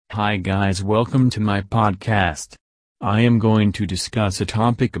Hi guys, welcome to my podcast. I am going to discuss a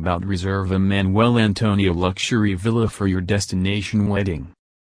topic about reserve a Manuel Antonio luxury villa for your destination wedding.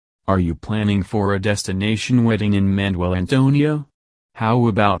 Are you planning for a destination wedding in Manuel Antonio? How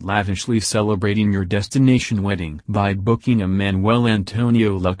about lavishly celebrating your destination wedding by booking a Manuel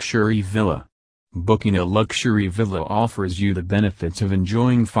Antonio luxury villa? Booking a luxury villa offers you the benefits of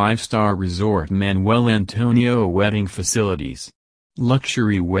enjoying 5-star resort Manuel Antonio wedding facilities.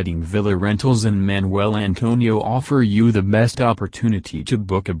 Luxury wedding villa rentals in Manuel Antonio offer you the best opportunity to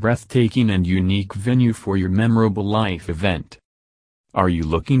book a breathtaking and unique venue for your memorable life event. Are you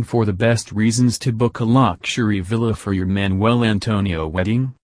looking for the best reasons to book a luxury villa for your Manuel Antonio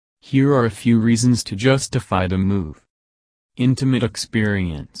wedding? Here are a few reasons to justify the move. Intimate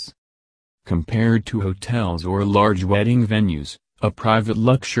experience. Compared to hotels or large wedding venues, a private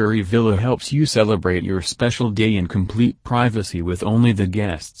luxury villa helps you celebrate your special day in complete privacy with only the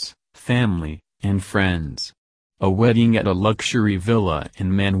guests, family, and friends. A wedding at a luxury villa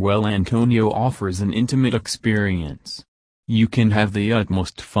in Manuel Antonio offers an intimate experience. You can have the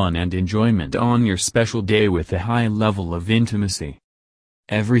utmost fun and enjoyment on your special day with a high level of intimacy.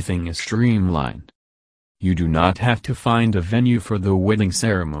 Everything is streamlined. You do not have to find a venue for the wedding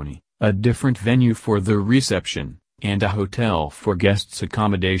ceremony, a different venue for the reception, and a hotel for guests'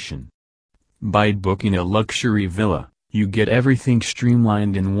 accommodation. By booking a luxury villa, you get everything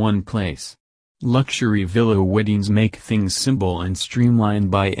streamlined in one place. Luxury villa weddings make things simple and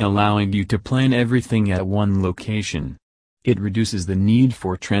streamlined by allowing you to plan everything at one location. It reduces the need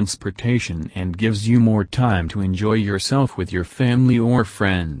for transportation and gives you more time to enjoy yourself with your family or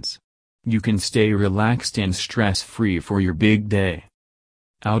friends. You can stay relaxed and stress-free for your big day.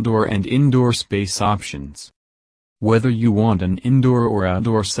 Outdoor and indoor space options. Whether you want an indoor or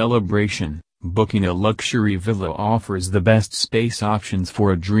outdoor celebration, booking a luxury villa offers the best space options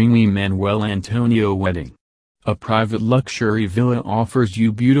for a dreamy Manuel Antonio wedding. A private luxury villa offers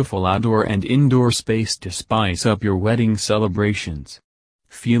you beautiful outdoor and indoor space to spice up your wedding celebrations.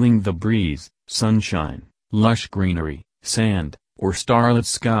 Feeling the breeze, sunshine, lush greenery, sand, or starlit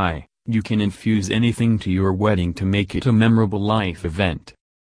sky, you can infuse anything to your wedding to make it a memorable life event.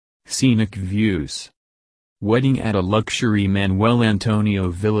 Scenic views. Wedding at a luxury Manuel Antonio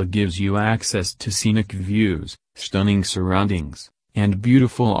villa gives you access to scenic views, stunning surroundings, and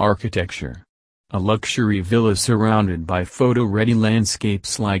beautiful architecture. A luxury villa surrounded by photo-ready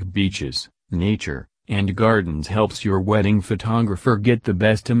landscapes like beaches, nature, and gardens helps your wedding photographer get the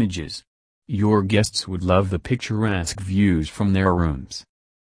best images. Your guests would love the picturesque views from their rooms.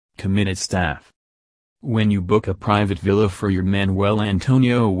 Committed staff. When you book a private villa for your Manuel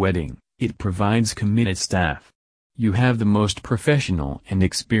Antonio wedding, it provides committed staff. You have the most professional and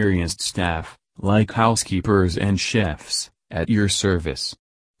experienced staff, like housekeepers and chefs, at your service.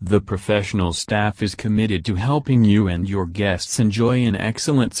 The professional staff is committed to helping you and your guests enjoy an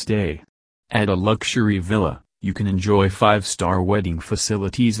excellent stay. At a luxury villa, you can enjoy 5-star wedding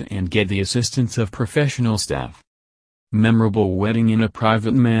facilities and get the assistance of professional staff. Memorable wedding in a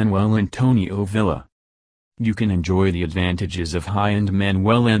private Manuel Antonio villa. You can enjoy the advantages of high-end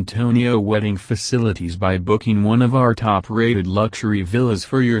Manuel Antonio wedding facilities by booking one of our top-rated luxury villas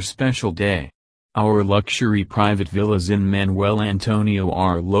for your special day. Our luxury private villas in Manuel Antonio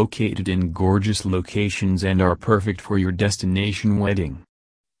are located in gorgeous locations and are perfect for your destination wedding.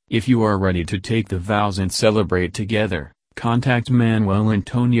 If you are ready to take the vows and celebrate together, contact Manuel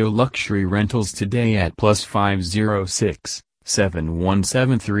Antonio Luxury Rentals today at +506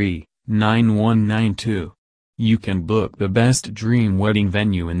 7173 9192. You can book the best dream wedding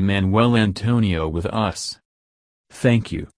venue in Manuel Antonio with us. Thank you.